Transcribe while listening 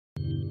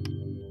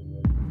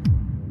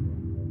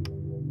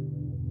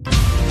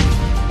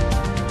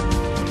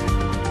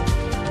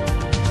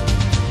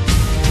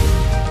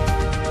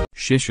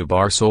Shisha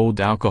bar sold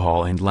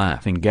alcohol and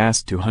laughing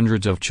gas to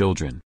hundreds of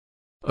children.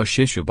 A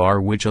shisha bar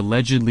which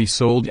allegedly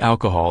sold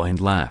alcohol and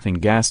laughing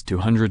gas to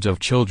hundreds of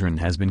children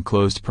has been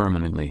closed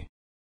permanently.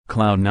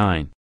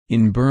 Cloud9,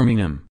 in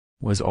Birmingham,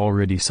 was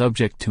already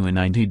subject to a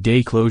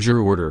 90-day closure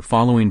order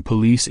following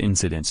police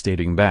incidents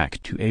dating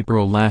back to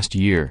April last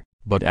year,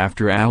 but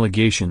after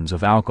allegations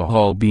of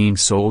alcohol being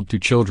sold to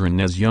children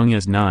as young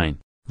as 9,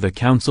 the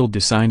council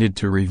decided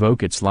to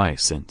revoke its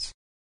license.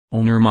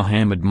 Owner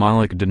Mohammed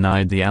Malik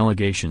denied the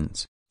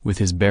allegations, with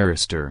his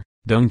barrister,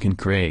 Duncan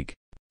Craig,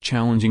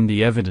 challenging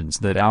the evidence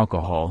that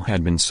alcohol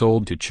had been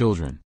sold to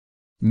children.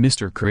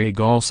 Mr. Craig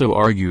also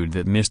argued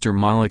that Mr.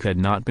 Malik had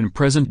not been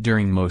present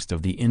during most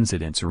of the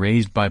incidents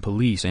raised by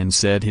police and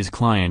said his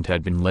client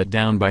had been let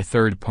down by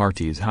third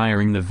parties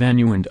hiring the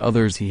venue and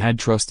others he had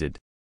trusted.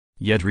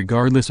 Yet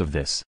regardless of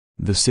this,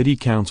 the city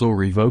council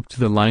revoked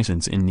the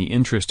license in the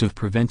interest of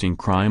preventing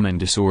crime and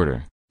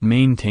disorder,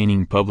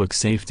 maintaining public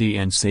safety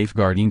and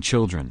safeguarding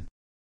children.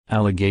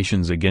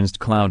 Allegations against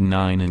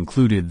Cloud9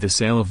 included the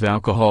sale of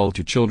alcohol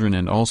to children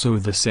and also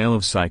the sale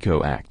of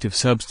psychoactive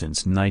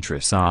substance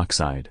nitrous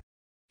oxide.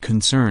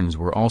 Concerns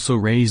were also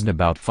raised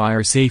about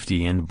fire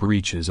safety and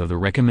breaches of the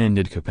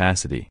recommended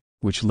capacity,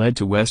 which led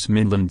to West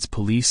Midlands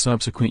Police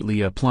subsequently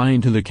applying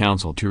to the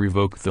council to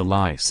revoke the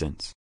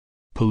license.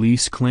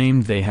 Police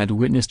claimed they had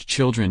witnessed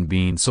children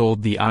being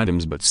sold the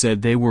items but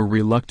said they were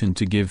reluctant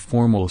to give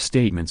formal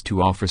statements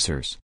to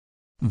officers.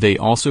 They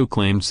also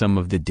claimed some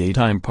of the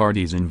daytime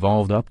parties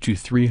involved up to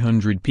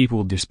 300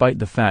 people despite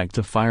the fact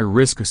the fire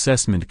risk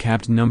assessment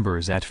capped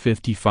numbers at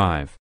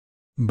 55.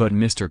 But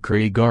Mr.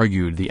 Craig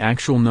argued the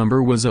actual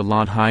number was a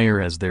lot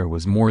higher as there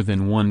was more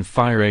than one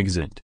fire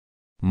exit.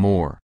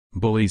 More,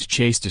 bullies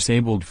chase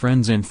disabled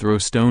friends and throw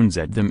stones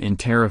at them in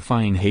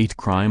terrifying hate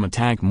crime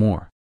attack.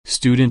 More,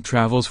 student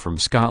travels from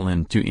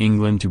Scotland to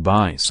England to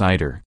buy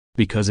cider,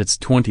 because it's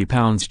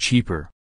 £20 cheaper.